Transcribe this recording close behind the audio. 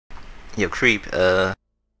Yo, creep.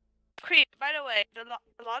 Creep. By the way, the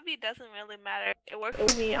lobby doesn't really matter. It works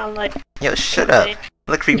for me on like. Yo, shut up.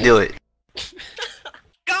 Let creep do it.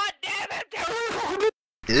 God damn it!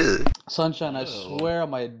 Ew. Sunshine, I swear on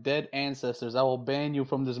my dead ancestors, I will ban you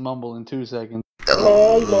from this mumble in 2 seconds.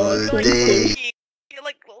 Oh, dang. You're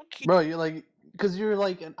like low key. Bro, you're like, cause you're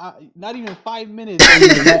like, not even 5 minutes,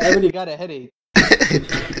 and I already got a headache.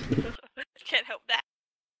 Can't help that.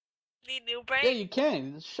 Need new brain. Yeah, you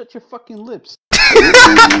can. Just shut your fucking lips.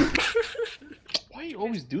 Why you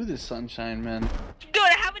always do this, Sunshine, man? Dude,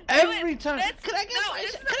 I haven't done Every it. time. Can I get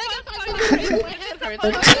My head hurts.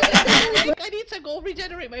 I need to go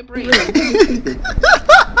regenerate my brain.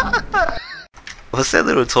 What's that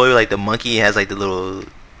little toy where, like, the monkey has, like, the little...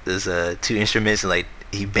 There's, 2 instruments and, like,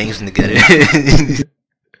 he bangs them together.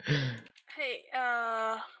 Hey,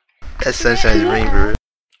 That's Sunshine's ring, bro.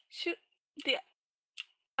 shoot.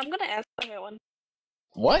 I'm gonna ask the one.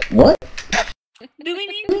 What? Do we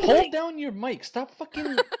need to Hold down your mic. Stop fucking. Do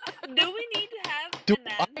we need to have Do an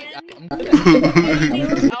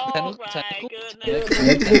admin? Oh my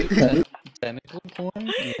goodness. Tentacle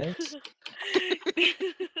porn? Yes.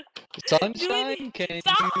 Sunshine, can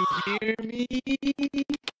you hear me?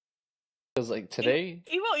 Because like today.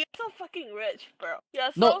 Evo, you're so fucking rich, bro.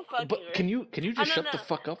 You're so No, fucking but rich. can you just shut the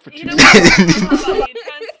fuck up for 2 You know seconds? what? How about you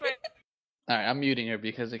transfer? Alright, I'm muting her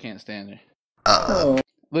because I can't stand her. Uh-oh.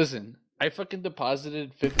 Listen, I fucking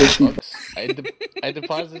deposited $50. I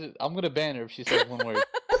deposited. I'm gonna ban her if she says 1 word.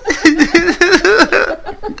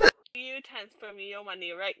 You transfer me your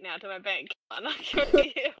money right now to my bank. I'm not sure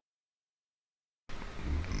you.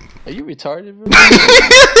 Are you retarded, bro?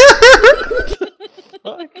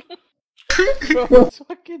 Fuck. Bro, it's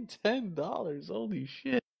fucking $10. Holy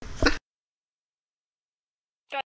shit.